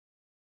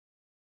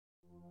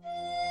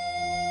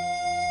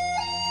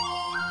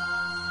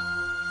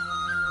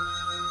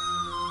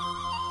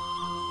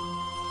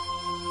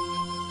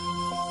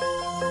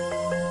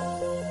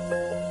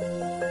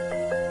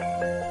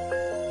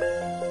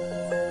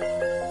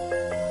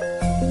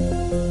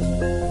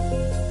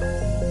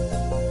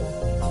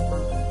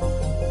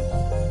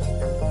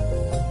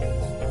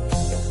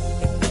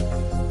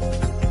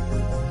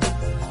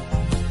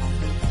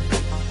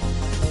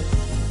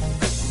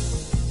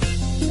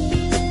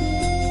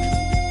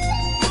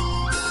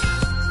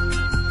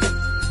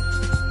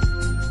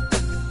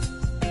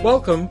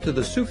Welcome to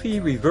the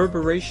Sufi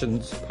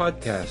Reverberations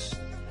podcast,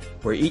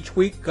 where each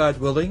week, God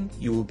willing,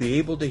 you will be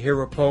able to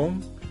hear a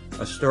poem,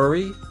 a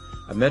story,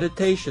 a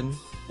meditation,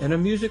 and a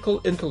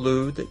musical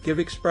interlude that give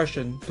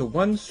expression to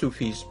one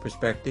Sufi's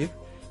perspective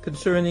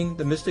concerning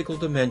the mystical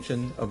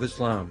dimension of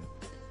Islam.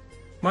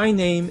 My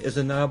name is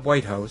Anab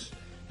Whitehouse,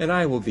 and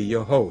I will be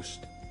your host.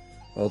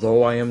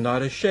 Although I am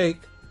not a sheikh,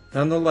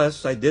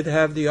 nonetheless I did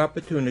have the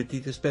opportunity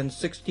to spend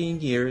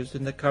 16 years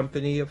in the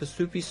company of a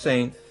Sufi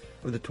saint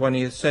of the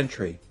 20th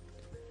century,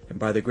 and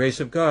by the grace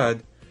of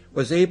God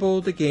was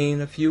able to gain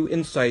a few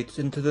insights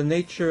into the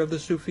nature of the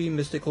Sufi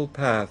mystical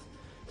path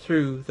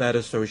through that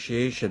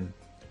association.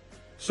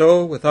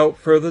 So, without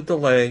further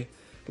delay,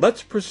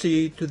 let's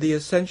proceed to the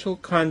essential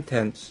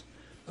contents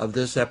of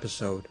this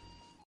episode.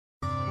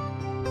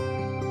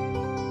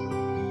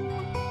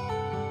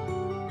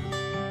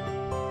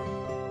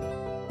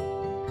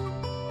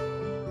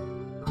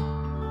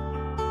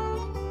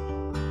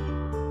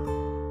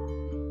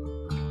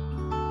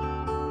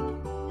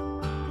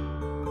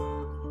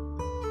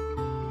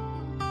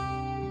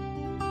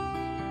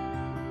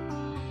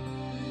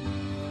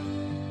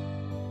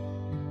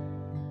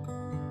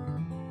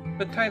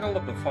 The title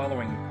of the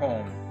following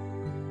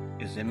poem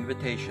is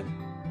Invitation.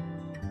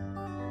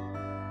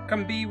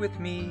 Come be with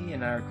me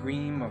in our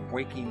dream of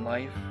waking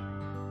life,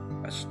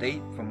 a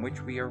state from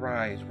which we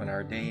arise when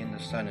our day in the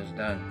sun is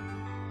done,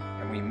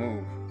 and we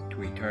move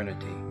to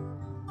eternity.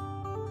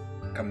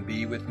 Come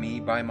be with me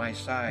by my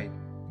side,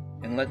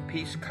 and let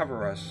peace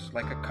cover us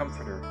like a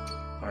comforter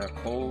on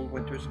a cold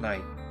winter's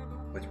night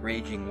with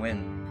raging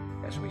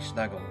wind as we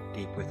snuggle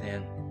deep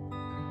within.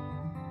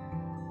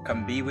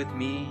 Come be with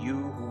me, you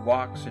who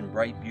walks in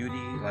bright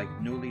beauty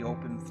like newly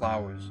opened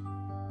flowers,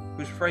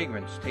 whose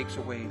fragrance takes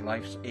away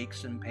life's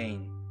aches and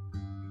pain,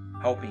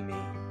 helping me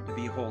to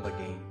be whole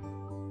again.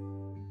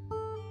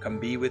 Come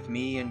be with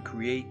me and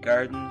create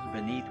gardens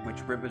beneath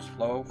which rivers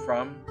flow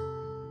from,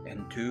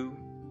 and to,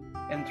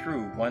 and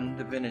through one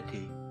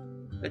divinity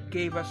that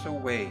gave us a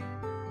way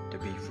to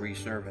be free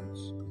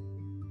servants.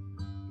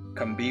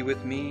 Come be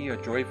with me,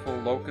 a joyful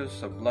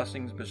locus of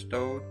blessings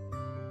bestowed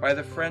by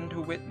the friend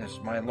who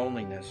witnessed my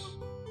loneliness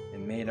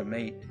and made a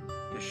mate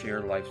to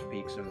share life's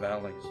peaks and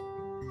valleys.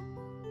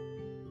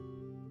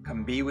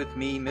 Come be with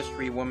me,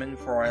 mystery woman,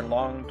 for I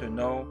long to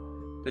know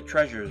the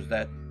treasures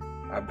that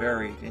are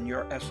buried in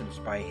your essence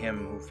by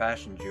him who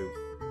fashioned you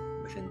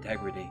with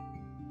integrity.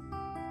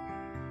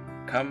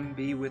 Come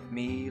be with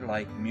me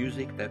like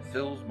music that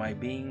fills my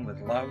being with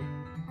love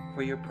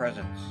for your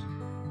presence,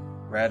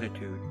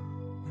 gratitude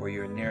for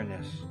your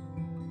nearness,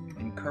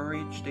 and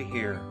courage to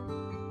hear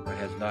what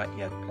has not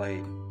yet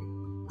played.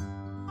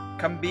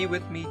 Come be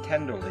with me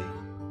tenderly,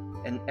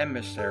 an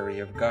emissary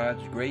of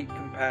God's great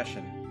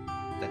compassion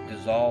that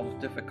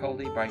dissolves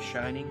difficulty by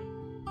shining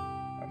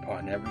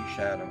upon every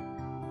shadow.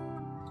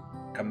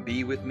 Come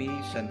be with me,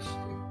 since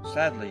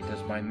sadly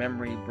does my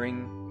memory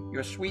bring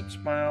your sweet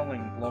smile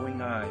and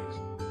glowing eyes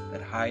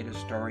that hide a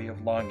story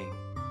of longing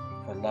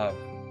for love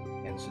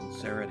and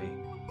sincerity.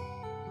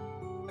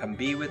 Come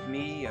be with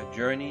me, a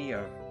journey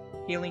of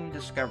healing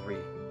discovery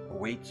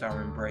awaits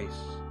our embrace.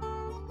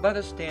 Let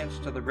us dance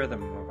to the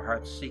rhythm of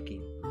hearts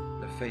seeking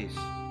the face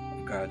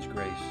of God's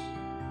grace.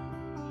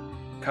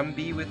 Come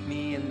be with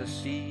me in the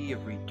sea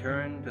of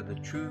return to the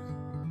truth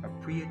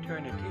of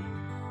pre-eternity,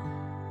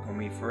 when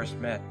we first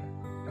met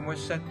and were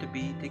set to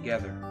be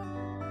together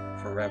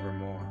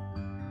forevermore.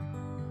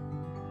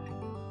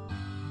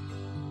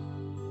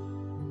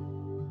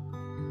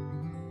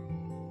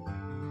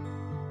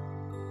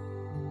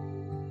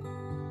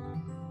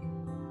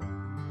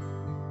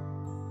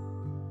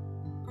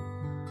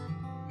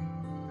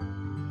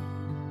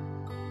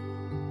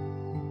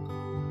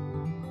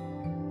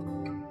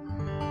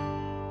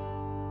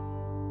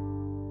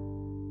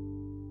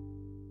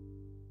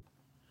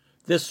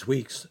 This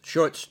week's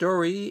short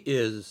story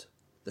is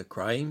The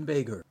Crying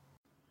Beggar.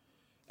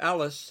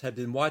 Alice had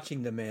been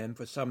watching the man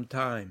for some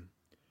time.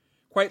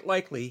 Quite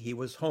likely he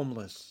was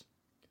homeless.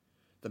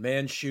 The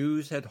man's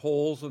shoes had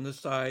holes on the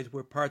sides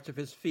where parts of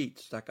his feet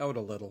stuck out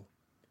a little.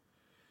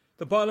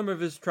 The bottom of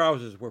his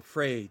trousers were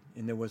frayed,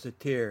 and there was a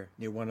tear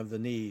near one of the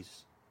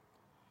knees.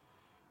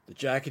 The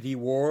jacket he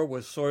wore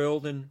was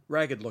soiled and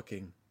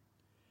ragged-looking.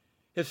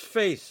 His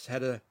face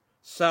had a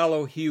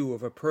sallow hue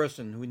of a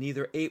person who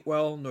neither ate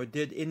well nor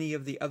did any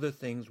of the other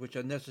things which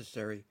are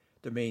necessary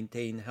to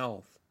maintain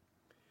health.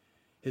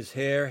 His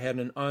hair had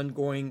an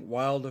ongoing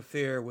wild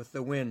affair with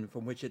the wind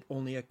from which it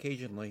only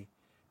occasionally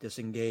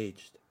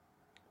disengaged.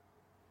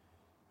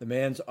 The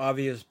man's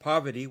obvious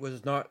poverty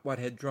was not what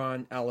had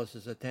drawn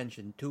Alice's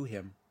attention to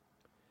him.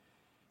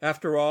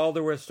 After all,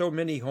 there were so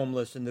many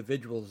homeless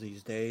individuals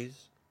these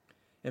days,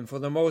 and for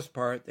the most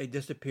part they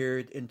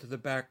disappeared into the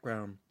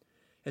background,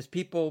 as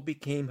people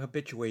became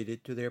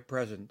habituated to their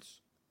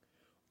presence,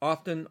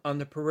 often on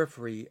the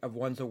periphery of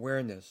one's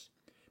awareness,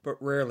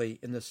 but rarely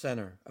in the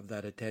center of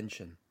that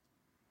attention.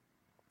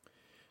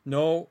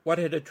 No, what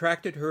had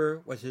attracted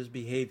her was his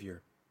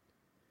behavior.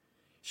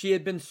 She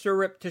had been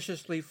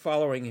surreptitiously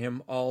following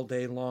him all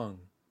day long,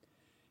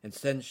 and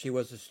since she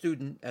was a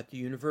student at the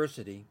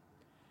university,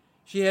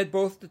 she had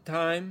both the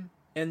time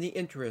and the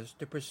interest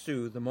to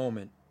pursue the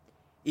moment,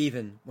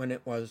 even when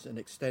it was an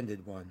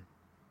extended one.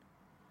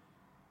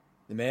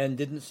 The man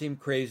didn't seem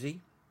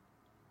crazy.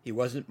 He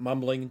wasn't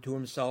mumbling to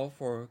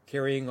himself or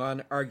carrying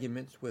on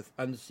arguments with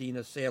unseen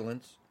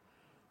assailants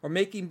or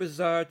making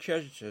bizarre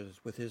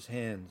gestures with his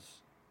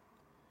hands.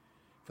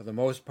 For the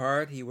most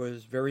part, he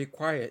was very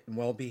quiet and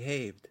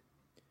well-behaved.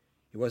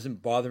 He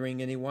wasn't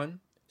bothering anyone,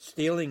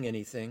 stealing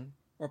anything,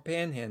 or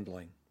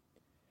panhandling.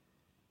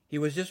 He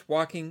was just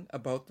walking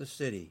about the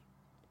city.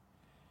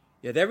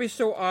 Yet every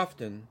so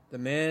often, the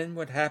man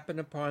would happen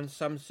upon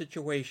some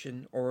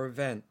situation or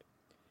event,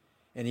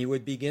 and he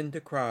would begin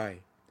to cry,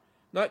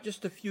 not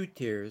just a few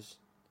tears,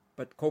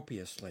 but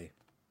copiously.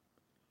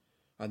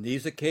 On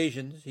these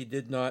occasions, he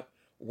did not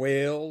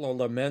wail or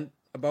lament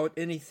about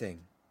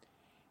anything.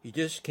 He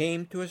just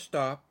came to a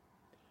stop,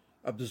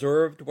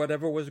 observed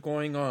whatever was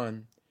going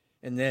on,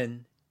 and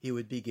then he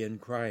would begin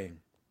crying.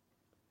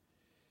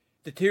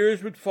 The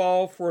tears would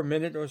fall for a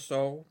minute or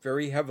so,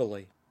 very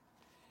heavily,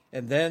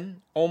 and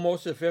then,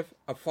 almost as if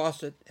a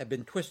faucet had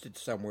been twisted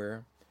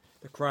somewhere,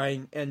 the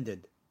crying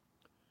ended.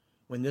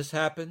 When this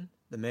happened,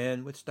 the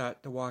man would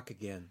start to walk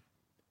again.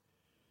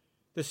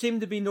 There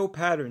seemed to be no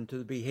pattern to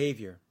the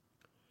behavior.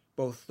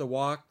 Both the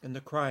walk and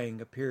the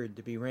crying appeared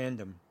to be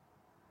random.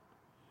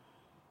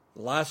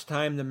 The last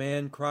time the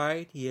man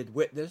cried, he had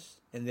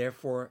witnessed, and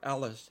therefore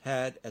Alice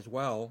had as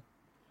well,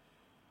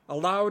 a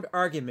loud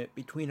argument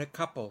between a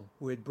couple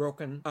who had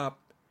broken up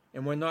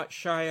and were not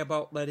shy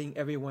about letting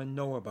everyone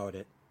know about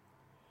it.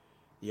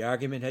 The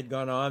argument had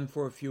gone on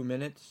for a few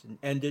minutes and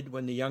ended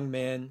when the young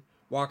man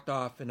walked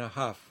off in a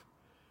huff,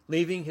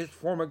 leaving his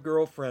former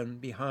girlfriend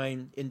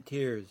behind in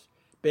tears,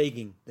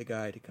 begging the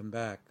guy to come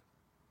back.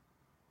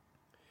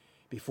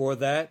 Before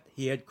that,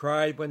 he had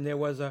cried when there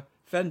was a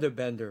fender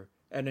bender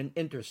at an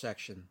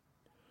intersection.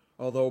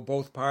 Although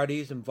both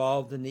parties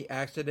involved in the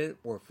accident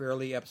were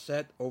fairly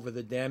upset over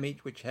the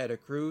damage which had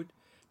accrued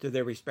to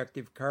their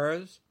respective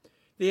cars,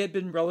 they had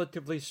been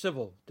relatively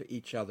civil to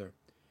each other,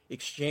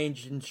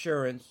 exchanged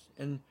insurance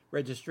and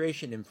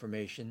registration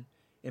information,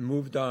 and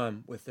moved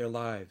on with their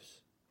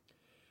lives.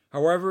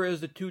 However,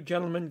 as the two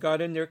gentlemen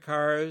got in their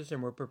cars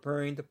and were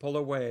preparing to pull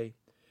away,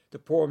 the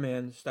poor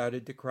man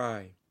started to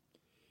cry.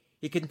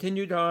 He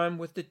continued on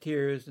with the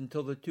tears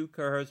until the two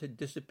cars had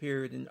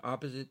disappeared in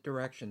opposite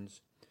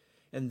directions,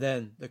 and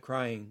then the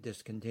crying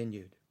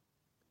discontinued.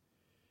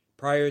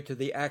 Prior to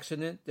the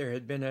accident, there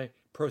had been a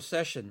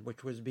procession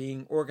which was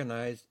being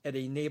organized at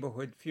a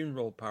neighborhood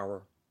funeral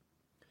parlor.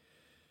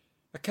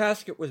 A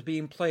casket was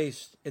being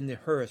placed in the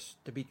hearse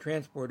to be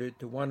transported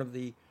to one of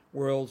the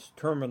world's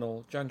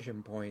terminal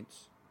junction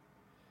points.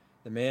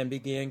 The man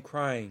began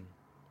crying.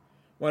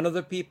 One of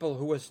the people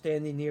who was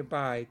standing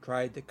nearby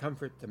tried to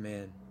comfort the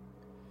man.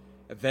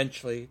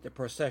 Eventually, the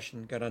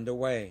procession got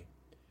underway.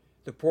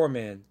 The poor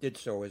man did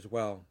so as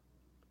well.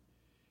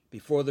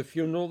 Before the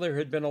funeral, there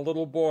had been a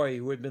little boy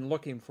who had been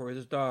looking for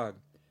his dog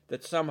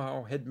that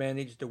somehow had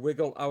managed to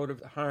wiggle out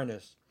of the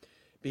harness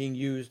being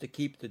used to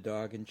keep the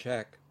dog in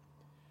check.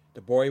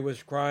 The boy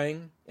was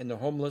crying, and the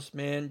homeless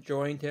man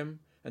joined him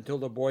until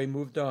the boy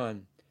moved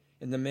on,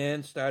 and the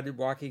man started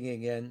walking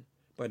again,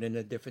 but in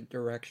a different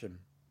direction.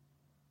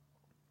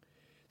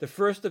 The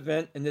first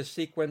event in this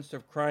sequence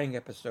of crying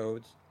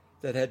episodes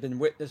that had been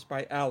witnessed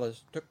by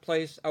Alice took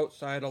place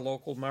outside a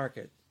local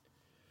market.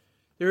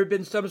 There had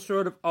been some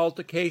sort of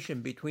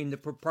altercation between the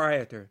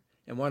proprietor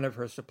and one of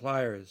her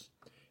suppliers,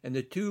 and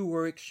the two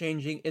were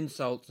exchanging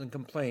insults and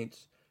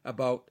complaints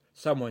about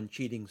someone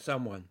cheating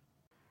someone.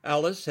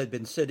 Alice had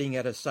been sitting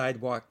at a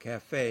sidewalk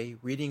cafe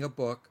reading a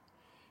book,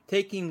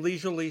 taking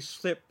leisurely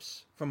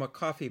sips from a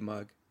coffee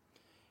mug,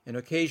 and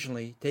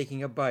occasionally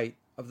taking a bite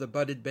of the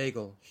buttered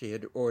bagel she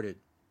had ordered.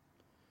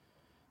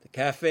 The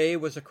cafe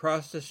was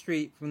across the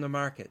street from the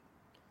market,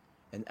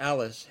 and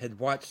Alice had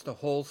watched the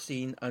whole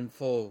scene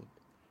unfold,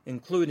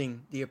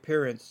 including the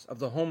appearance of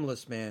the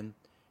homeless man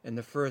and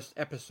the first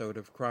episode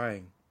of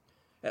crying.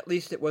 At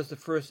least it was the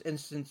first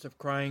instance of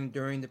crying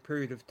during the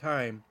period of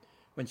time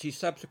when she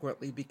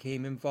subsequently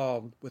became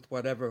involved with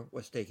whatever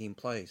was taking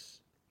place.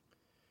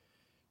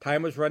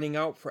 Time was running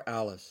out for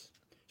Alice.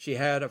 She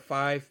had a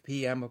 5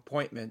 p.m.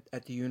 appointment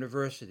at the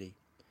university,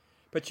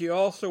 but she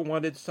also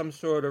wanted some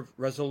sort of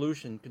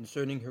resolution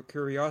concerning her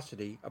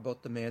curiosity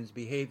about the man's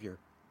behavior.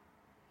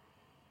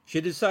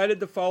 She decided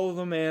to follow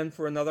the man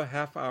for another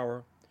half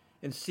hour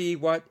and see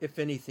what, if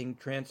anything,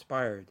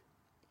 transpired.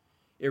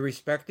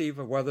 Irrespective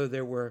of whether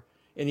there were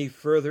any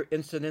further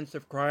incidents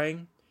of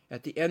crying,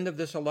 at the end of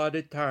this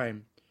allotted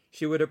time,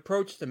 she would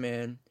approach the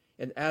man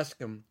and ask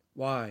him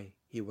why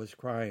he was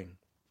crying.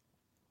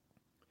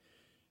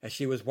 As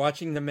she was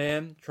watching the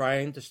man,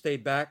 trying to stay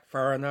back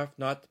far enough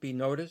not to be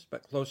noticed,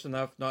 but close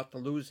enough not to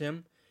lose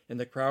him in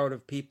the crowd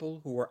of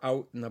people who were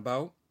out and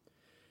about,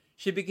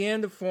 she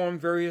began to form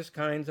various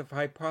kinds of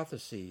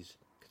hypotheses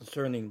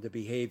concerning the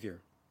behavior.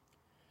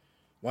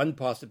 One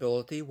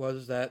possibility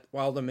was that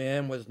while the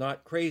man was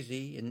not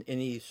crazy in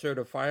any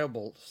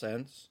certifiable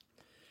sense,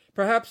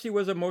 perhaps he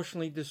was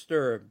emotionally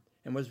disturbed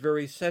and was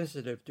very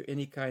sensitive to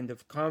any kind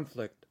of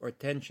conflict or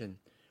tension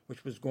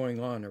which was going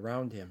on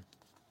around him.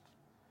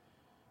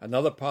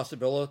 Another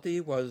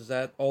possibility was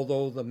that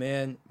although the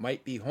man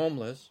might be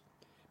homeless,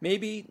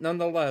 maybe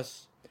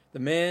nonetheless the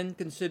man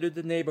considered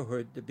the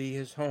neighborhood to be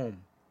his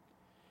home.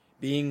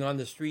 Being on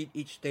the street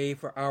each day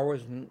for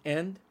hours on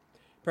end,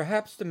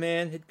 perhaps the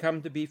man had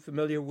come to be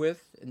familiar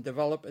with and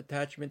develop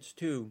attachments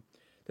to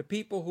the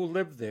people who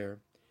lived there,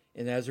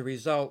 and as a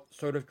result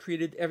sort of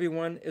treated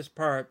everyone as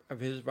part of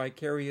his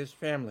vicarious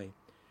family,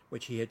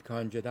 which he had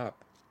conjured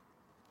up.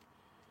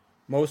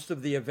 Most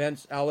of the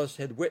events Alice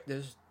had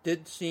witnessed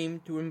did seem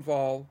to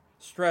involve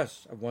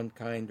stress of one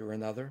kind or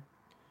another.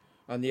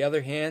 On the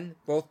other hand,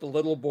 both the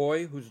little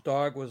boy whose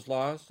dog was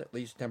lost, at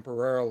least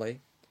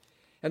temporarily,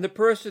 and the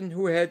person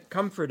who had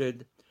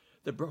comforted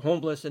the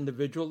homeless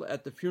individual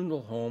at the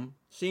funeral home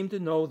seemed to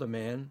know the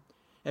man,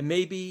 and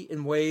maybe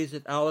in ways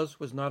that Alice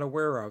was not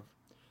aware of.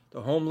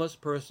 The homeless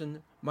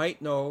person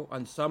might know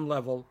on some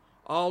level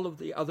all of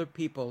the other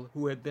people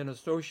who had been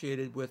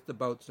associated with the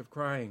bouts of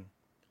crying.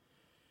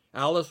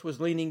 Alice was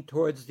leaning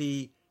towards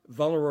the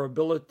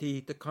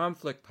vulnerability to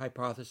conflict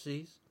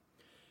hypotheses,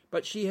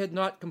 but she had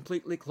not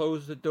completely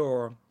closed the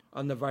door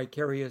on the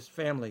vicarious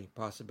family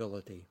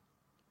possibility.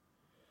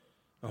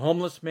 A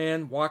homeless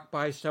man walked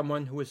by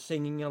someone who was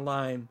singing a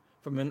line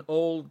from an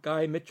old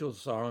Guy Mitchell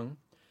song,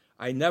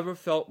 "I never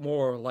felt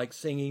more like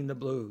singing the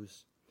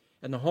blues,"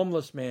 and the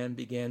homeless man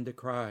began to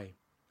cry.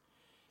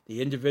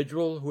 The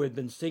individual who had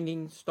been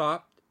singing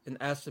stopped and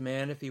asked the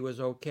man if he was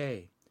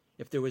okay,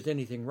 if there was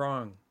anything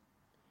wrong.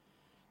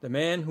 The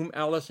man whom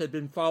Alice had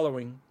been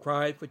following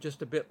cried for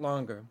just a bit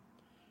longer,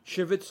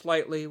 shivered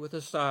slightly with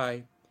a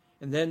sigh,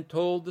 and then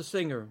told the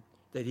singer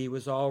that he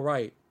was all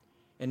right,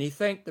 and he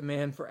thanked the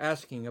man for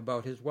asking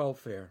about his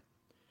welfare.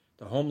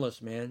 The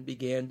homeless man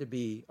began to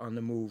be on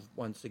the move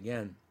once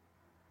again.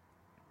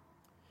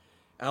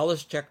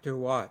 Alice checked her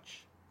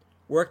watch,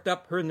 worked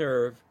up her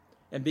nerve,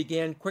 and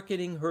began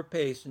quickening her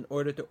pace in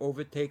order to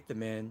overtake the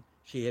man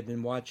she had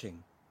been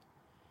watching.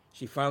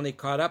 She finally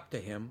caught up to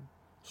him,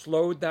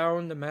 slowed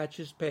down to match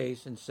his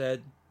pace, and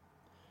said,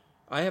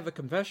 "I have a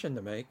confession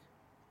to make."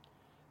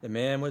 The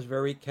man was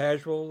very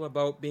casual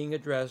about being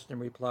addressed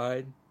and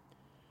replied,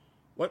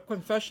 "What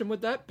confession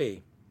would that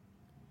be?"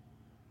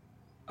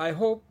 "I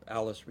hope,"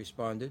 Alice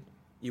responded,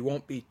 "you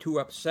won't be too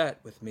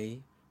upset with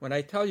me when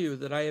I tell you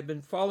that I have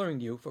been following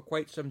you for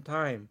quite some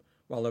time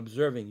while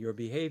observing your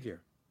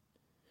behavior."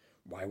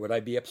 "Why would I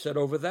be upset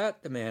over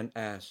that?" the man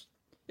asked.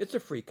 "It's a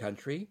free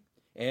country,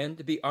 and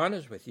to be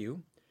honest with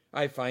you,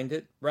 I find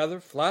it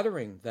rather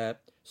flattering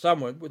that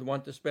someone would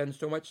want to spend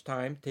so much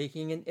time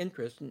taking an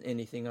interest in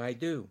anything I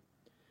do.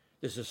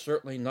 This is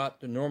certainly not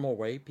the normal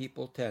way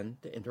people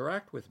tend to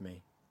interact with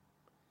me."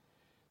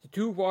 The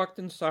two walked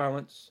in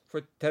silence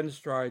for 10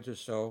 strides or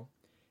so,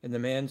 and the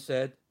man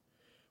said,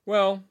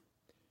 "Well,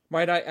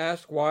 might I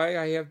ask why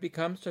I have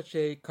become such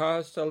a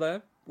cause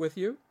célèbre with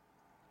you?"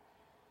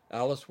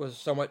 Alice was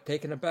somewhat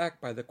taken aback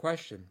by the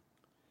question.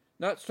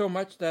 Not so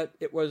much that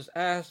it was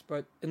asked,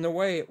 but in the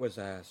way it was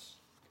asked.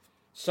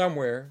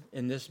 Somewhere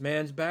in this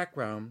man's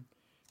background,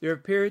 there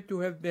appeared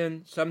to have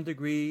been some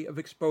degree of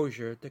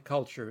exposure to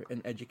culture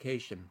and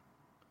education.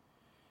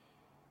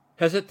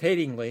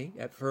 Hesitatingly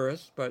at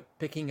first, but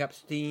picking up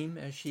steam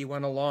as she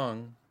went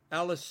along,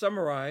 Alice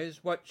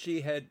summarized what she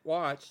had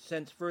watched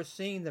since first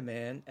seeing the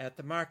man at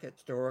the market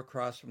store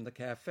across from the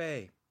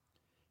cafe.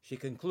 She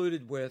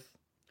concluded with,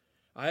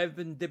 "I have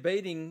been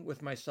debating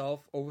with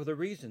myself over the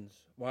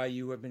reasons why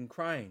you have been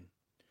crying.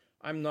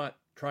 I'm not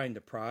trying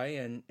to pry,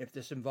 and if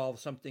this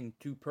involves something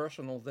too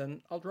personal,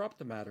 then I'll drop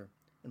the matter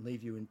and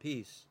leave you in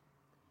peace.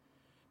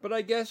 But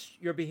I guess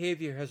your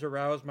behavior has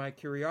aroused my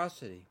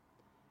curiosity,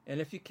 and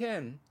if you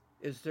can,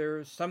 is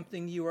there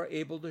something you are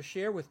able to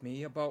share with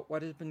me about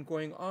what has been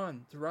going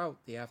on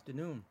throughout the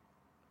afternoon?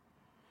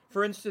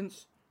 For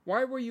instance,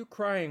 why were you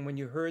crying when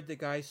you heard the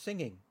guy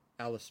singing?"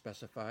 Alice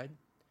specified.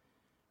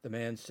 The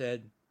man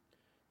said,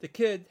 "The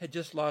kid had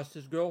just lost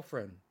his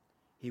girlfriend.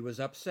 He was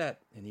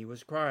upset, and he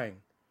was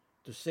crying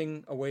to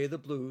sing away the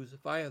blues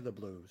via the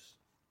blues."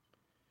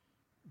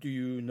 "Do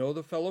you know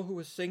the fellow who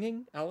was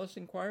singing?" Alice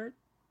inquired.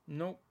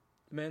 "Nope,"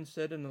 the man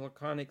said in a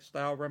laconic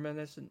style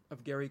reminiscent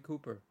of Gary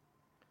Cooper.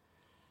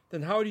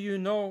 "Then how do you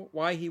know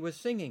why he was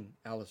singing?"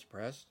 Alice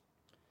pressed.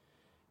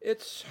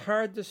 "It's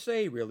hard to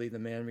say, really," the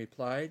man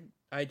replied.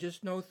 "I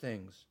just know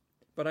things,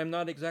 but I'm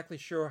not exactly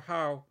sure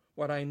how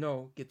what I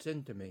know gets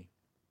into me."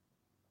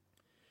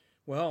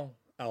 "Well,"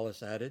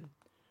 Alice added,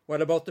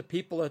 "what about the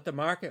people at the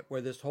market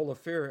where this whole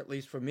affair, at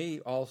least for me,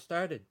 all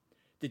started?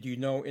 Did you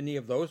know any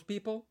of those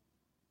people?"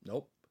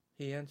 "Nope,"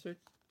 he answered.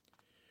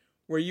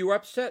 Were you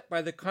upset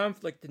by the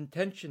conflict and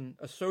tension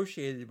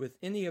associated with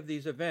any of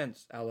these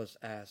events? Alice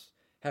asked,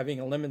 having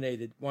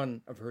eliminated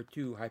one of her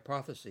two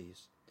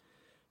hypotheses.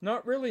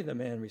 Not really, the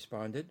man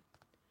responded.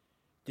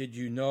 Did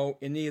you know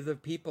any of the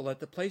people at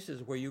the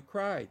places where you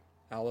cried?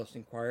 Alice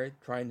inquired,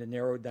 trying to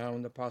narrow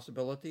down the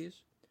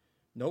possibilities.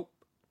 Nope,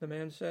 the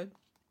man said.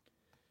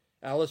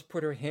 Alice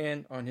put her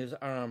hand on his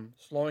arm,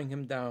 slowing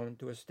him down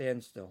to a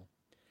standstill.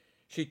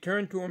 She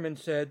turned to him and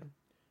said,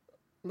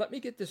 Let me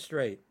get this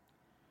straight.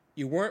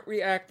 You weren't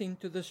reacting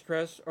to the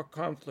stress or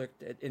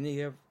conflict at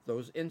any of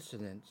those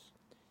incidents,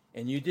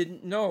 and you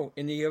didn't know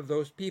any of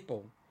those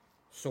people,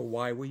 so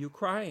why were you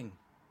crying?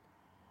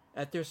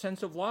 At their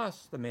sense of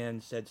loss, the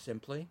man said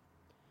simply.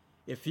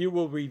 If you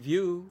will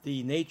review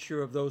the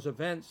nature of those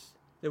events,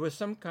 there was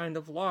some kind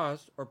of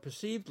loss or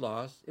perceived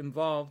loss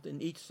involved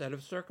in each set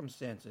of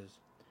circumstances.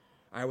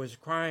 I was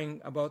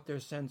crying about their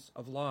sense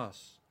of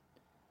loss.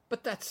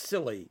 But that's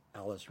silly,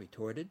 Alice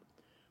retorted.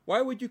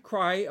 Why would you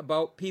cry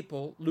about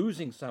people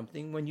losing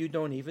something when you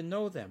don't even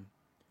know them?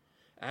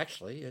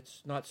 Actually,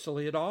 it's not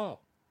silly at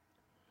all.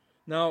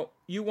 Now,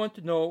 you want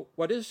to know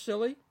what is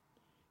silly?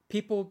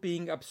 People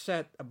being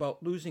upset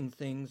about losing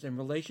things and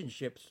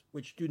relationships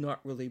which do not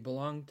really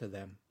belong to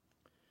them.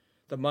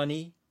 The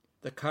money,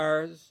 the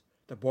cars,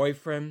 the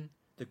boyfriend,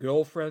 the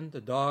girlfriend,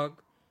 the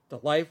dog, the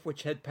life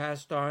which had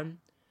passed on,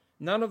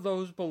 none of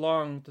those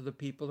belonged to the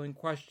people in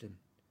question.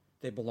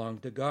 They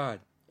belonged to God,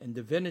 and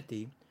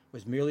divinity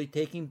was merely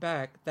taking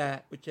back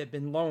that which had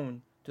been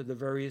loaned to the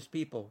various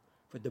people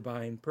for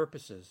divine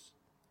purposes.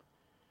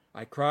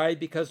 I cried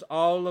because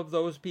all of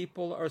those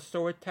people are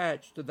so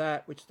attached to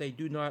that which they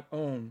do not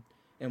own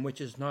and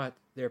which is not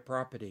their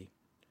property.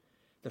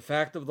 The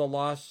fact of the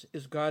loss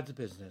is God's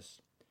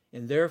business,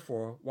 and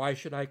therefore why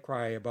should I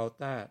cry about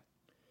that?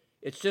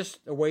 It's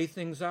just the way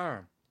things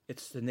are.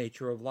 It's the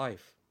nature of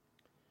life.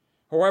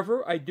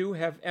 However, I do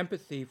have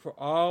empathy for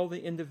all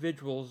the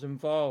individuals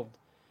involved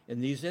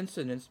in these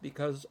incidents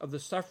because of the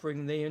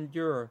suffering they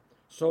endure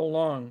so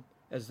long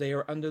as they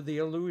are under the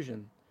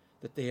illusion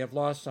that they have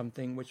lost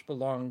something which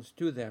belongs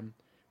to them,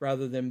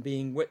 rather than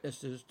being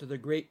witnesses to the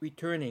great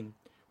returning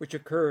which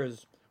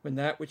occurs when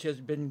that which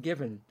has been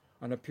given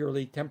on a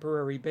purely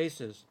temporary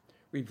basis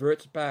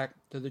reverts back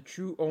to the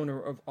true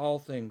owner of all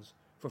things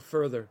for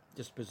further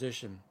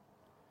disposition.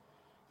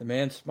 The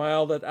man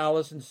smiled at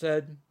Alice and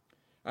said,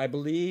 I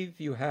believe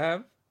you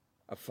have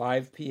a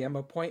 5 p.m.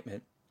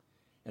 appointment,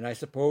 and I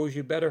suppose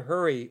you better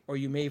hurry, or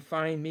you may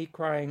find me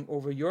crying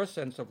over your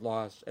sense of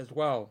loss as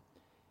well,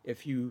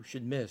 if you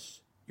should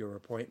miss your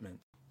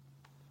appointment.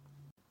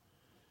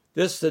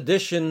 This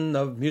edition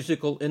of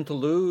Musical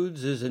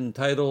Interludes is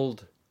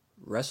entitled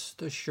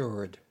Rest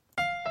Assured.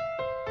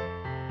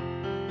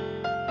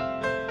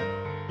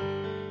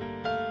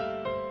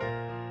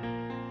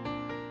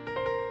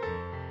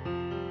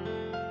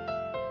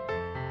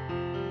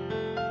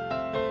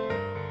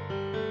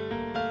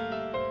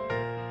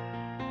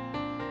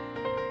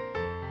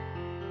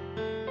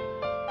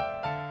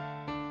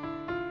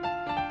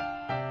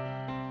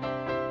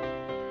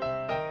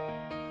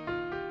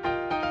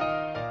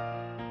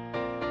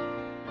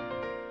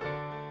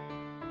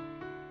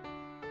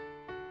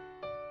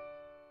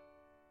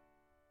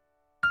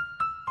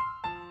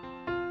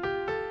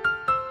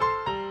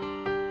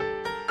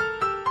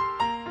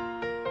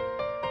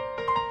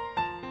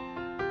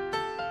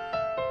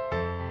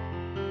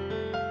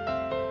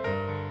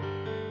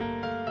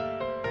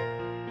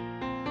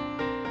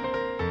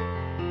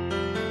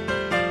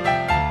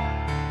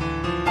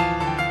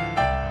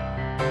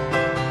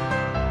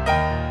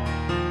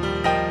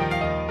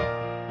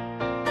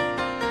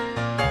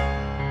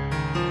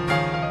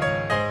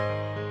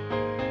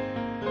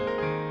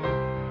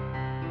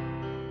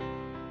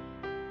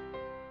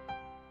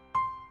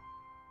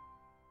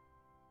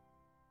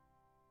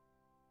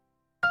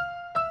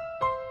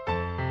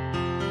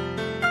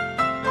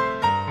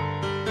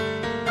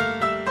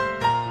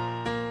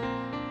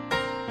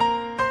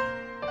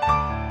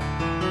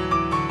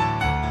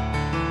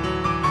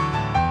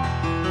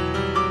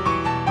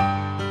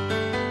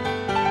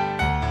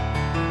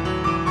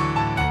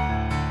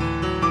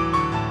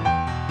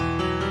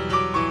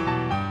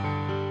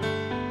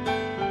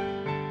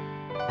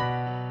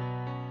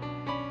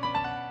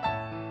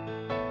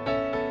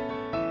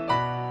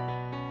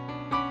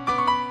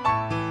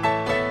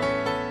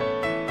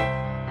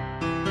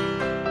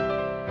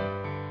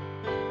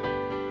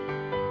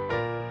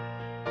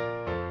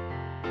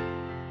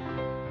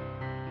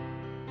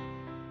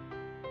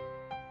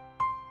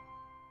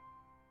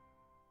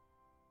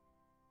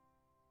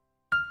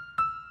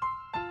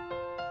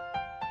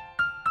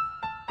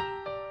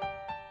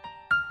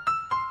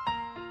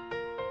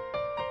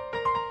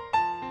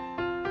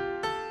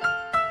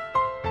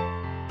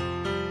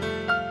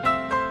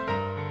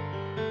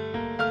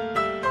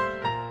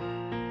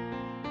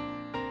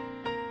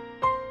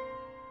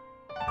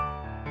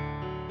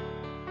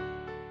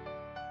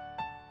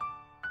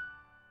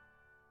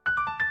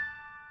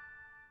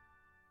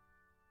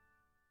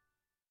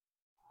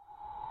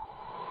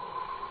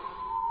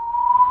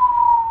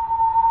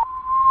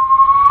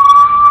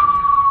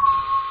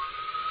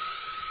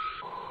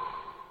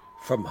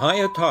 From high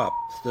atop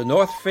the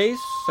north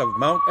face of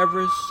Mount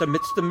Everest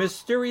amidst the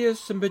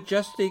mysterious and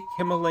majestic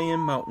Himalayan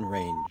mountain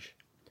range,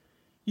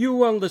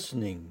 you are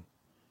listening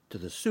to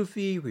the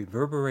Sufi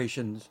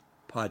Reverberations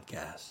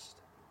podcast.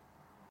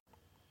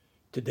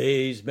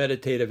 Today's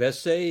meditative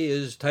essay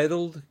is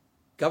titled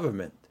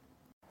Government.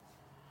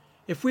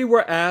 If we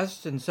were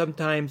asked, and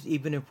sometimes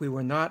even if we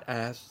were not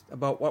asked,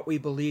 about what we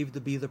believe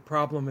to be the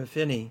problem, if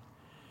any,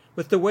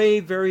 with the way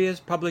various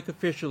public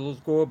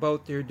officials go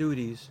about their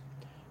duties,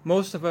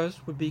 most of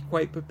us would be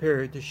quite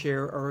prepared to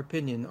share our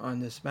opinion on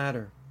this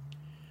matter.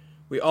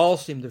 We all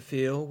seem to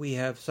feel we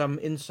have some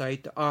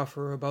insight to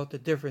offer about the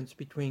difference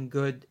between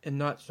good and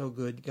not so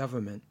good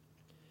government.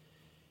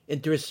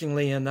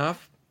 Interestingly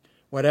enough,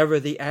 whatever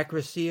the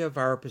accuracy of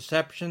our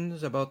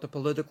perceptions about the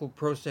political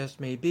process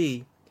may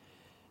be,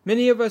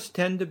 many of us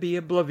tend to be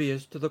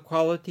oblivious to the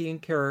quality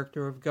and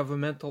character of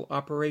governmental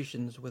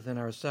operations within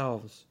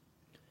ourselves.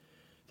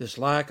 This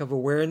lack of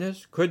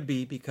awareness could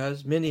be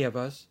because many of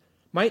us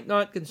might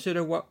not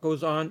consider what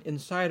goes on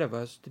inside of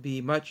us to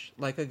be much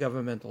like a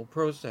governmental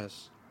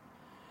process.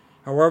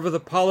 However, the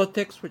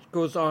politics which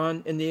goes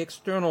on in the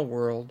external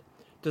world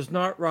does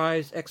not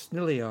rise ex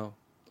nihilo.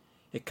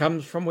 It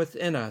comes from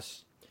within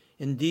us.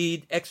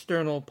 Indeed,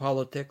 external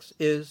politics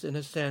is, in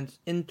a sense,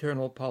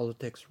 internal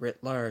politics writ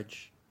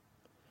large.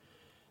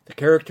 The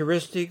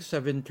characteristics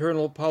of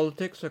internal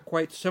politics are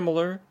quite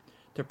similar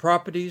to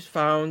properties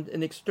found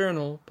in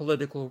external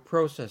political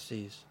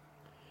processes.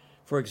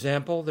 For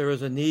example, there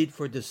is a need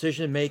for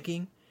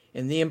decision-making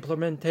and the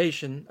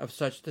implementation of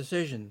such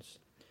decisions.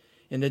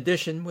 In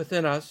addition,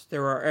 within us,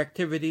 there are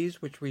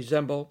activities which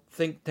resemble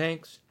think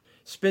tanks,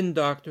 spin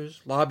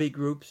doctors, lobby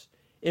groups,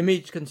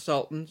 image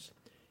consultants,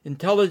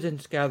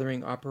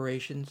 intelligence-gathering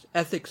operations,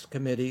 ethics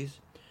committees,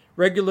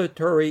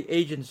 regulatory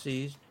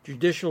agencies,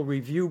 judicial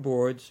review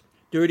boards,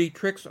 dirty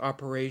tricks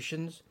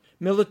operations,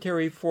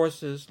 military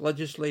forces,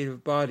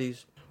 legislative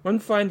bodies. One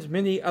finds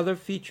many other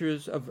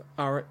features of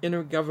our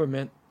inner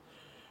government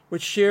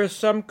which share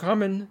some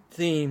common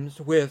themes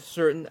with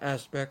certain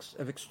aspects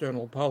of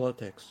external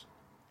politics.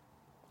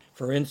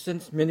 For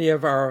instance, many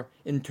of our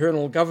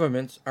internal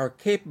governments are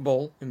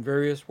capable, in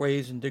various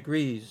ways and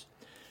degrees,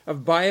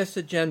 of biased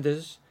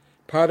agendas,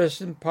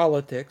 partisan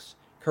politics,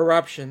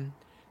 corruption,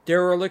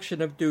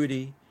 dereliction of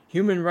duty,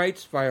 human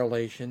rights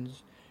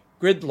violations,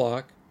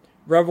 gridlock,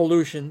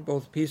 revolution,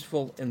 both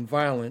peaceful and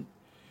violent,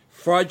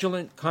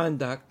 fraudulent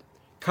conduct,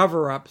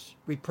 cover-ups,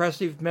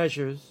 repressive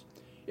measures,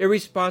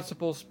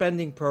 irresponsible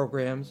spending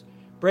programs,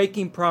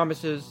 breaking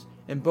promises,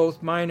 and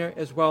both minor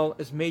as well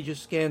as major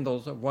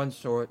scandals of one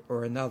sort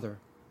or another.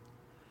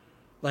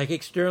 Like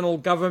external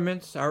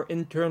governments, our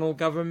internal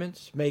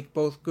governments make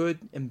both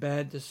good and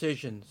bad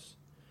decisions.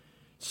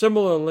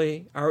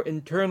 Similarly, our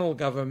internal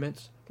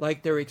governments,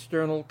 like their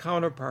external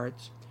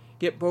counterparts,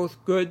 get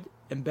both good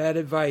and bad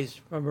advice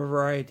from a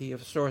variety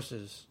of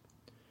sources.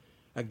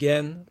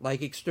 Again,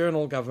 like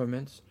external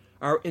governments,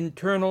 our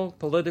internal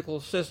political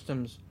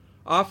systems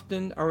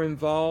often are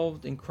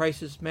involved in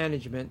crisis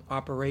management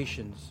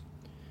operations.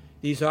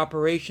 These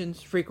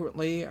operations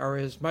frequently are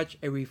as much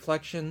a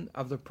reflection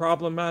of the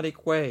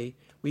problematic way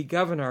we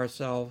govern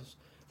ourselves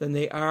than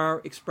they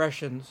are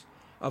expressions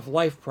of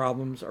life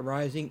problems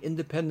arising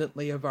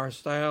independently of our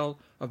style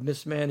of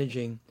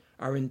mismanaging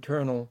our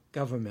internal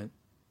government.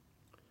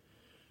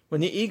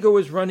 When the ego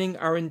is running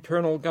our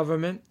internal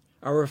government,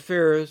 our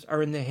affairs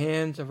are in the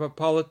hands of a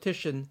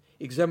politician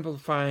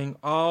exemplifying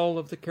all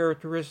of the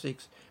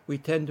characteristics we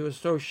tend to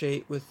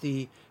associate with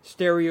the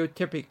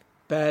stereotypic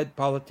bad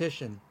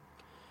politician.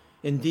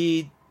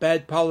 Indeed,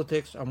 bad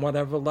politics on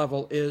whatever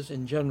level is,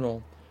 in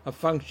general, a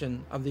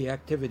function of the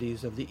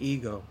activities of the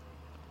ego.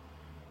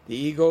 The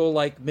ego,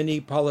 like many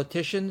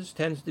politicians,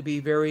 tends to be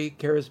very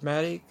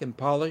charismatic and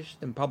polished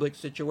in public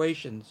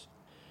situations.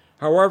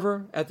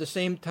 However, at the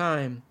same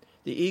time,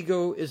 the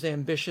ego is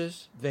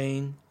ambitious,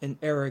 vain, and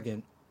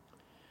arrogant.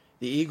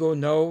 The ego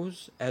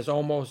knows, as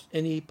almost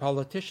any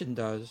politician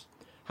does,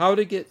 how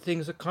to get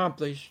things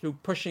accomplished through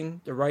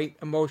pushing the right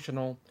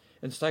emotional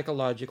and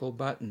psychological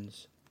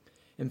buttons.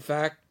 In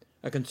fact,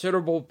 a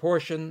considerable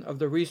portion of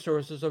the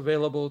resources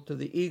available to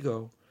the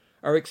ego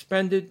are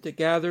expended to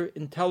gather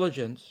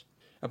intelligence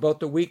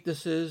about the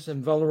weaknesses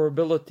and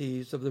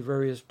vulnerabilities of the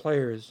various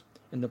players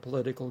in the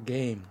political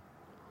game.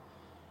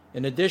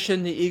 In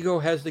addition, the ego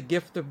has the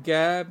gift of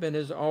gab and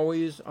is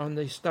always on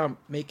the stump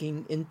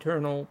making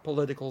internal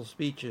political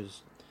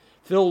speeches,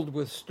 filled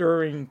with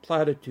stirring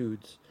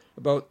platitudes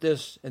about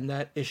this and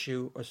that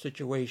issue or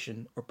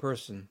situation or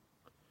person.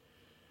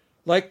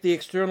 Like the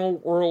external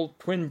world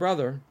twin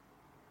brother,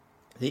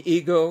 the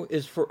ego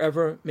is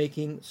forever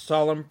making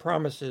solemn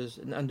promises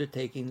and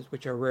undertakings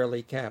which are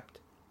rarely kept.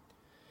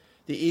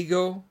 The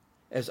ego,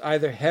 as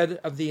either head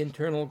of the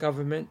internal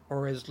government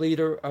or as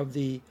leader of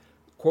the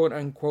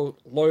quote-unquote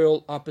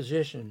loyal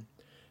opposition,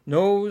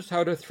 knows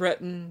how to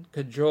threaten,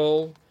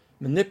 cajole,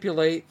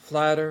 manipulate,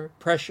 flatter,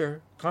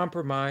 pressure,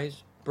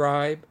 compromise,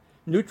 bribe,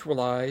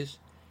 neutralize,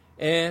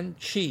 and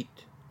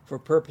cheat for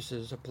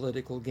purposes of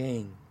political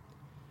gain.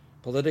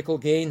 Political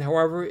gain,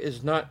 however,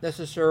 is not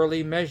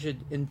necessarily measured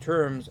in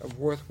terms of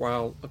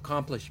worthwhile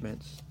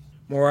accomplishments.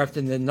 More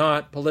often than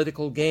not,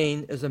 political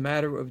gain is a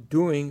matter of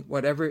doing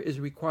whatever is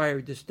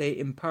required to stay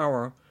in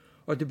power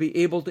or to be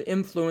able to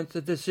influence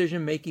the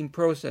decision-making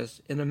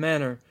process in a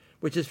manner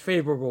which is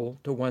favorable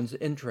to one's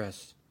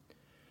interests.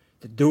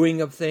 The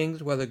doing of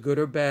things, whether good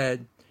or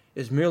bad,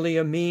 is merely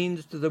a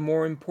means to the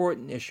more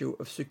important issue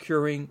of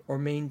securing or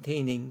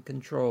maintaining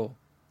control.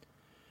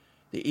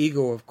 The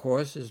ego, of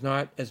course, is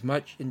not as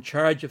much in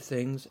charge of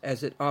things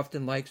as it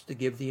often likes to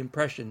give the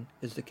impression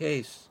is the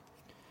case.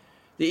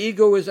 The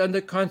ego is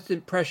under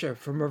constant pressure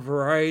from a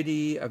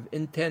variety of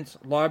intense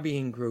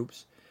lobbying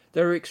groups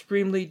that are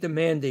extremely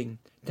demanding,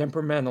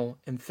 temperamental,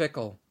 and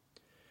fickle.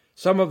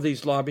 Some of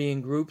these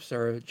lobbying groups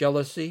are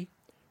jealousy,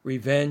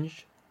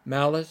 revenge,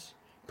 malice,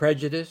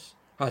 prejudice,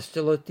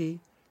 hostility,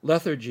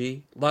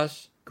 lethargy,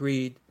 lust,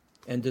 greed,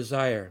 and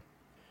desire.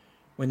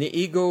 When the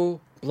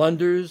ego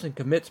blunders and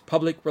commits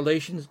public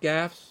relations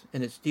gaffes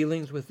in its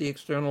dealings with the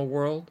external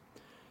world,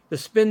 the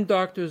spin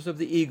doctors of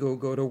the ego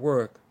go to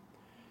work.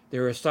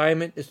 Their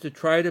assignment is to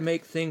try to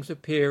make things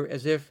appear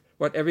as if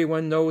what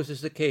everyone knows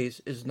is the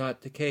case is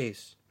not the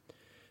case.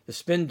 The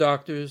spin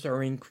doctors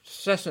are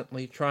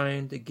incessantly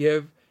trying to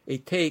give a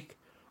take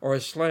or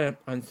a slant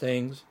on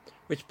things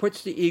which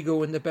puts the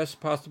ego in the best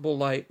possible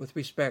light with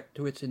respect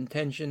to its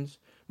intentions,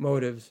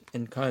 motives,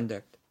 and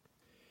conduct.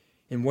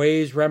 In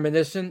ways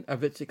reminiscent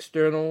of its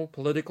external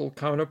political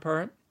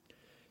counterpart,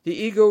 the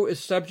ego is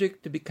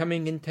subject to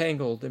becoming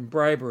entangled in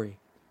bribery,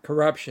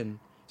 corruption,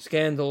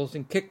 scandals,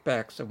 and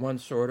kickbacks of one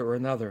sort or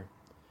another.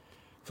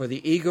 For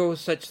the ego,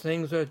 such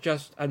things are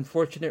just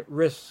unfortunate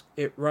risks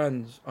it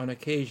runs on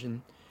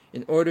occasion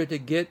in order to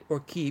get or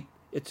keep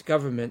its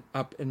government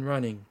up and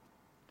running.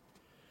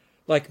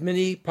 Like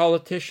many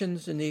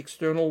politicians in the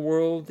external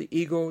world, the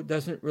ego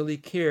doesn't really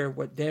care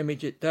what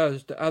damage it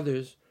does to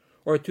others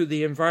or to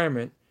the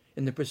environment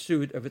in the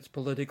pursuit of its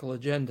political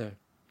agenda.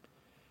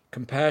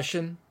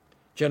 Compassion,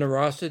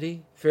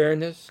 generosity,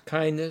 fairness,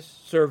 kindness,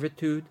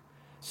 servitude,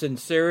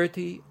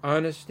 sincerity,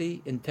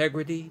 honesty,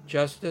 integrity,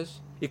 justice,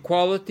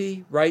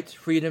 equality, rights,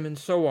 freedom, and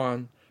so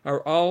on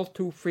are all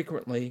too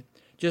frequently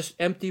just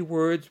empty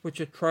words which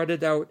are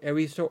trotted out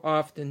every so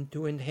often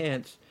to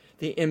enhance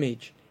the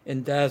image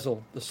and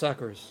dazzle the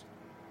suckers.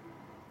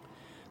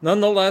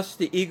 Nonetheless,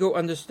 the ego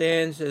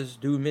understands, as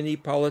do many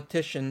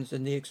politicians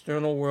in the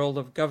external world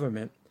of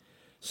government,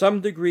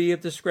 some degree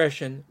of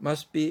discretion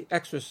must be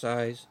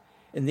exercised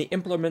in the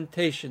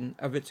implementation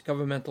of its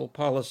governmental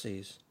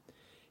policies.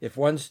 If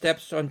one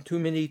steps on too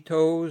many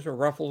toes or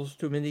ruffles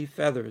too many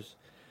feathers,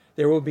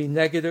 there will be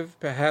negative,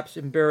 perhaps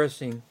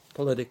embarrassing,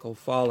 political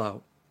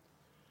fallout.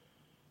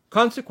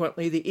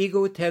 Consequently, the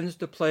ego tends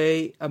to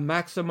play a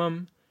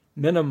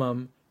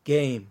maximum-minimum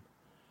game.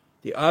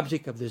 The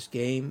object of this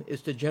game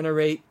is to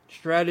generate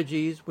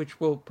strategies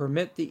which will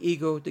permit the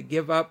ego to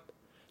give up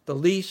the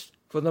least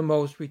for the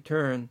most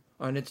return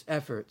on its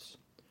efforts.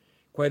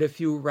 Quite a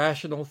few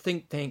rational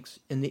think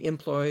tanks in the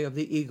employ of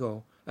the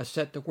ego are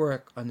set to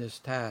work on this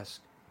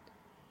task.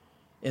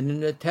 In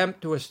an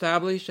attempt to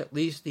establish at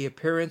least the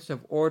appearance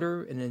of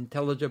order and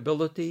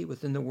intelligibility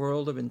within the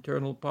world of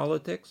internal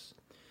politics,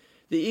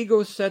 the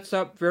ego sets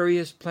up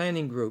various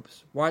planning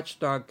groups,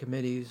 watchdog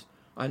committees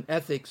on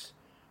ethics,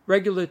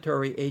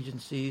 regulatory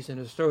agencies, and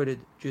assorted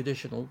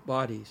judicial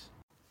bodies.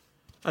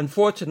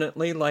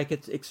 Unfortunately, like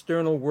its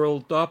external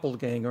world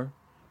doppelganger,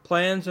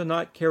 plans are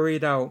not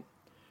carried out,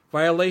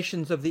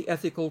 violations of the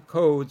ethical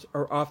codes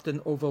are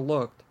often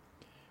overlooked,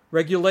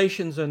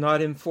 regulations are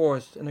not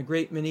enforced, and a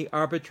great many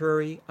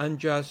arbitrary,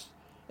 unjust,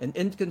 and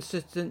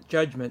inconsistent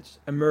judgments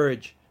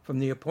emerge from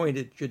the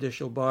appointed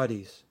judicial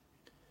bodies.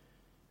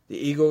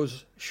 The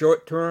ego's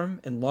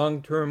short-term and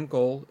long-term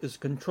goal is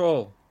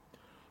control,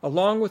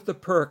 along with the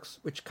perks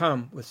which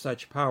come with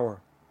such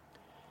power.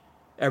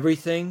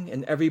 Everything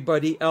and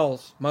everybody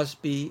else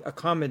must be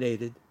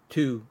accommodated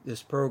to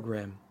this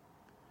program.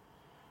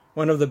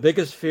 One of the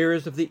biggest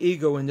fears of the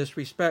ego in this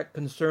respect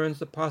concerns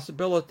the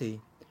possibility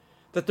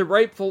that the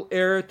rightful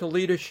heir to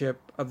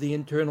leadership of the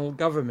internal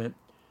government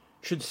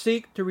should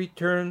seek to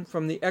return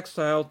from the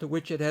exile to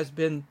which it has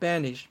been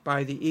banished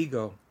by the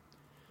ego.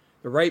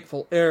 The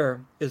rightful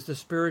heir is the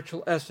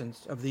spiritual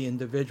essence of the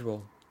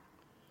individual.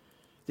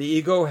 The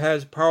ego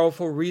has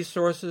powerful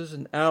resources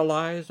and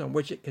allies on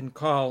which it can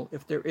call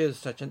if there is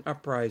such an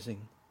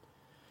uprising.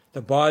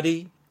 The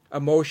body,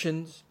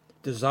 emotions,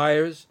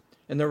 desires,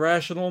 and the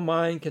rational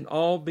mind can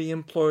all be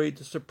employed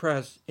to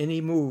suppress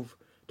any move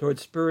toward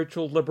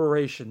spiritual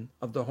liberation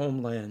of the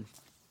homeland.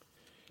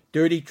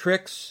 Dirty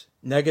tricks,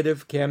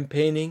 negative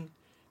campaigning,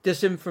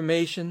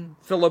 disinformation,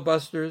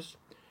 filibusters,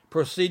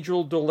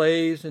 procedural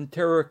delays, and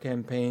terror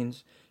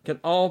campaigns can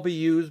all be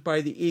used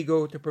by the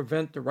ego to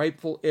prevent the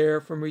rightful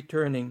heir from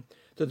returning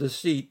to the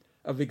seat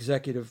of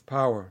executive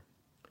power.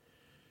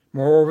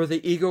 Moreover,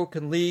 the ego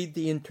can lead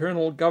the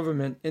internal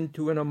government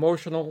into an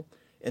emotional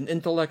and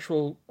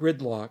intellectual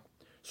gridlock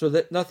so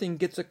that nothing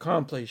gets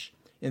accomplished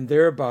and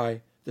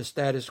thereby the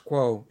status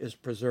quo is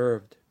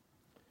preserved.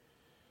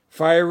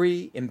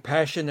 Fiery,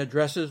 impassioned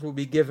addresses will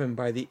be given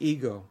by the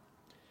ego.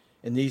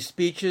 In these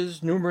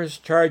speeches, numerous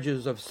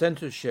charges of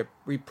censorship,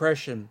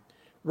 repression,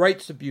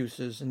 rights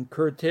abuses, and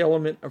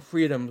curtailment of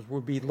freedoms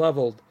will be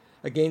leveled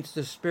against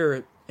the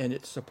spirit and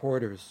its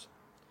supporters.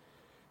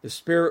 The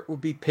spirit will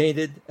be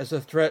painted as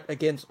a threat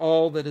against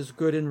all that is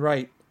good and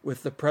right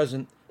with the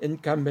present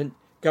incumbent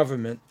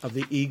government of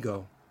the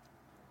ego.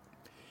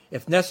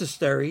 If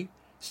necessary,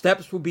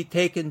 steps will be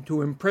taken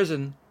to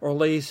imprison or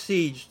lay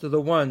siege to the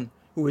one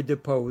who would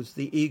depose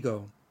the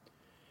ego.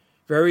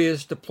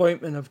 Various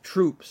deployment of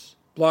troops,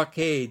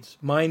 blockades,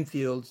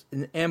 minefields,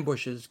 and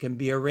ambushes can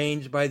be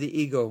arranged by the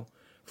ego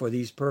for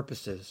these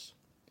purposes.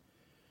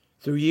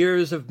 Through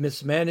years of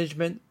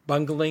mismanagement,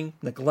 bungling,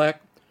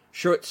 neglect,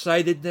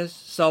 short-sightedness,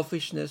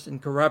 selfishness,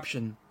 and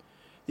corruption,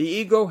 the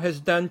ego has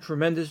done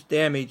tremendous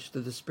damage to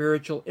the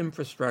spiritual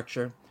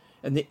infrastructure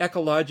and the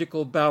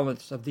ecological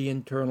balance of the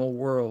internal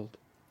world.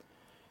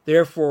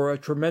 Therefore, a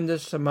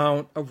tremendous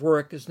amount of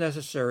work is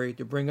necessary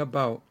to bring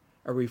about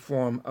a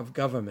reform of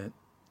government.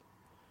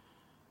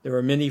 There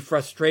are many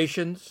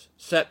frustrations,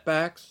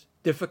 setbacks,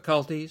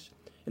 difficulties,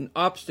 and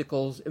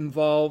obstacles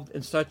involved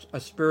in such a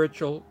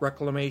spiritual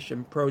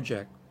reclamation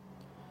project.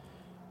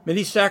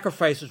 Many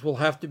sacrifices will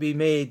have to be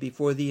made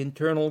before the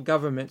internal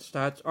government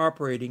starts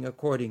operating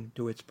according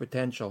to its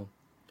potential.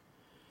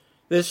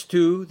 This,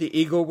 too, the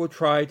ego will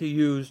try to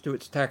use to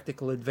its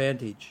tactical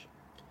advantage.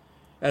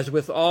 As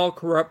with all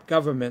corrupt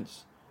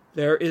governments,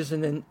 there is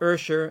an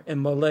inertia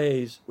and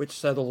malaise which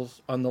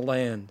settles on the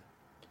land.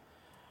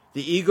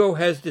 The ego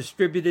has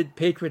distributed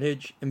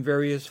patronage in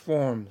various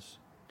forms.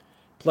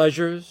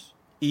 Pleasures,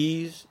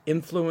 ease,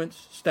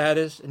 influence,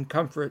 status, and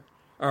comfort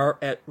are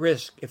at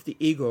risk if the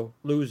ego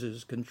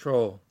loses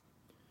control.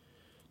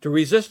 To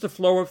resist the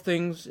flow of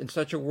things in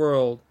such a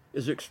world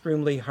is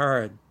extremely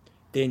hard,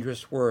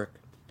 dangerous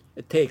work.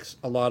 It takes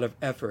a lot of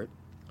effort.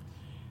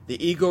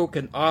 The ego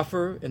can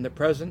offer, in the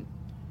present,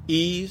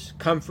 ease,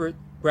 comfort,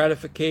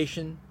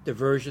 gratification,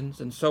 diversions,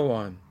 and so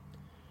on.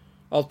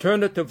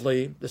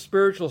 Alternatively, the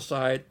spiritual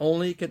side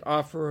only can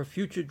offer a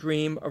future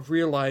dream of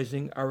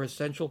realizing our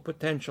essential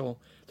potential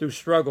through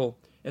struggle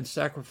and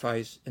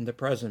sacrifice in the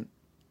present.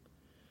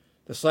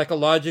 The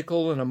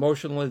psychological and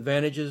emotional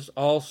advantages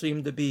all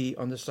seem to be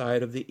on the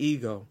side of the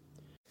ego.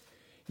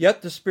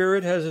 Yet the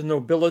spirit has a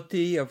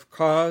nobility of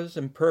cause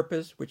and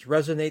purpose which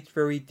resonates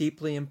very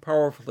deeply and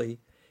powerfully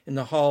in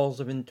the halls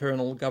of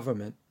internal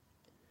government.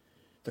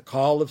 The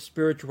call of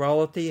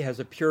spirituality has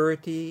a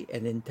purity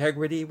and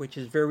integrity which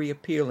is very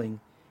appealing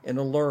and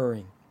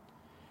alluring.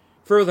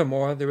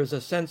 Furthermore, there is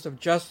a sense of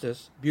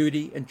justice,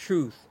 beauty, and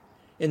truth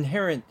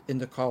inherent in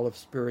the call of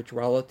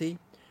spirituality,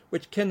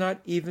 which cannot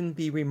even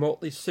be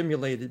remotely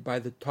simulated by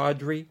the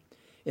tawdry,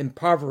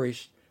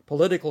 impoverished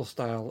political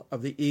style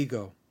of the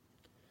ego.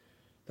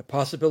 The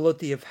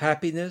possibility of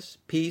happiness,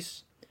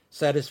 peace,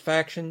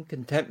 satisfaction,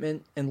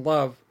 contentment, and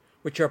love,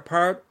 which are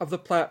part of the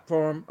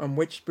platform on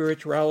which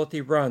spirituality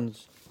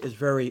runs, is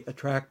very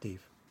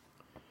attractive.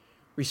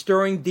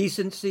 Restoring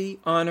decency,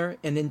 honor,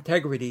 and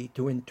integrity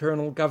to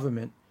internal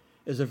government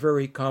is a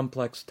very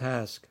complex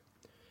task.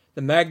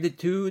 The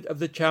magnitude of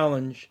the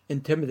challenge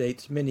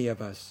intimidates many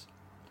of us.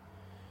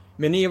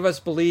 Many of us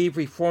believe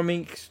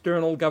reforming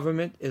external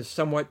government is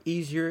somewhat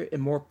easier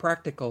and more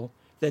practical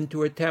than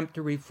to attempt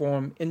to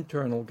reform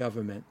internal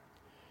government.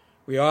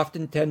 We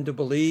often tend to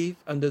believe,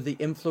 under the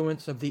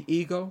influence of the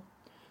ego,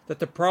 that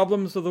the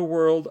problems of the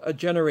world are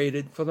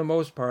generated for the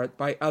most part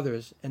by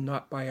others and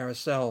not by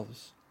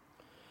ourselves.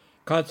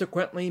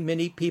 Consequently,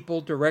 many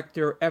people direct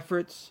their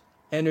efforts,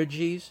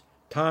 energies,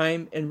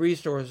 time, and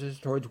resources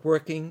towards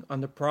working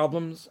on the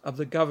problems of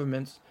the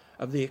governments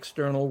of the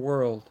external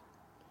world.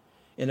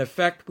 In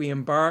effect, we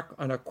embark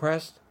on a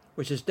quest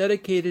which is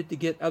dedicated to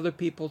get other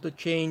people to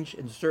change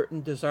in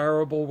certain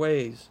desirable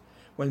ways,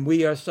 when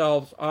we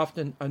ourselves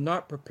often are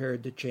not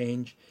prepared to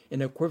change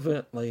in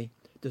equivalently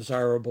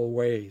desirable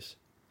ways.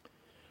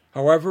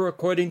 However,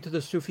 according to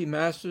the Sufi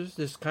masters,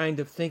 this kind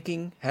of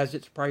thinking has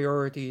its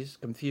priorities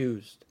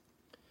confused.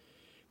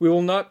 We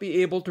will not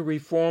be able to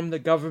reform the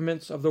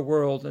governments of the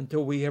world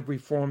until we have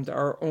reformed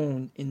our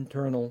own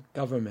internal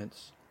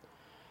governments.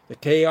 The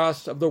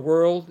chaos of the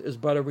world is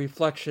but a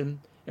reflection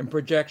and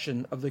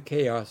projection of the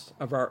chaos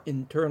of our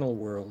internal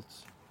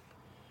worlds.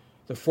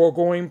 The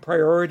foregoing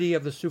priority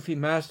of the Sufi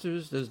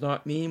masters does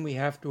not mean we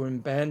have to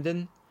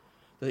abandon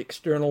the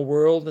external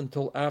world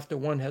until after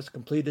one has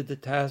completed the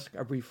task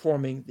of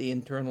reforming the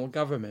internal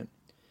government.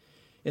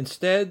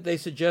 Instead, they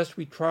suggest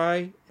we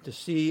try to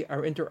see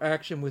our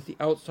interaction with the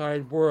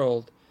outside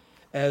world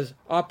as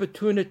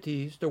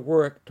opportunities to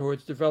work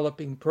towards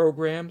developing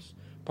programs,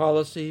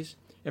 policies,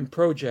 and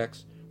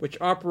projects which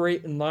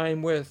operate in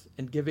line with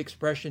and give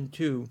expression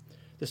to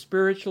the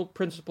spiritual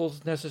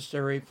principles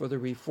necessary for the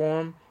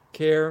reform,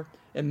 care,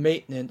 and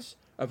maintenance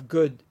of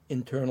good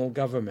internal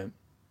government.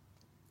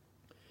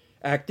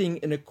 Acting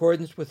in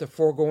accordance with the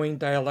foregoing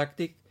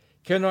dialectic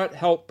cannot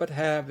help but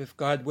have, if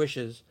God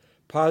wishes,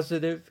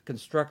 positive,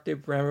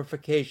 constructive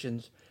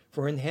ramifications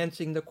for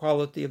enhancing the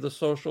quality of the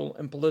social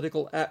and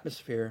political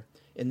atmosphere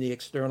in the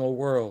external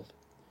world.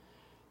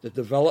 The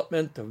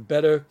development of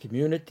better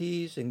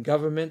communities and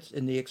governments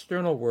in the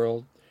external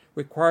world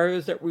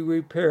requires that we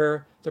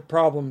repair the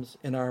problems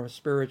in our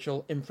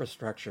spiritual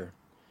infrastructure.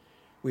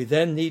 We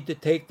then need to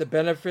take the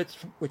benefits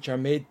which are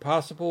made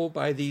possible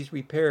by these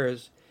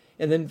repairs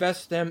and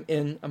invest them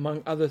in,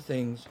 among other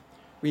things,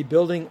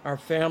 rebuilding our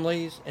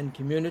families and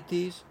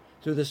communities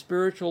through the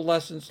spiritual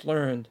lessons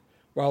learned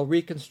while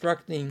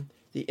reconstructing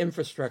the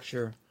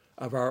infrastructure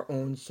of our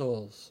own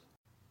souls.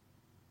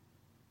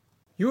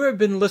 You have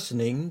been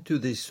listening to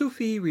the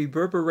Sufi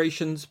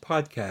Reverberations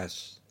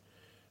podcast.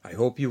 I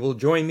hope you will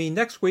join me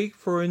next week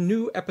for a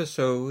new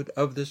episode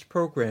of this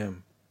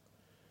program.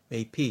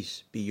 May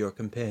peace be your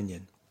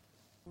companion.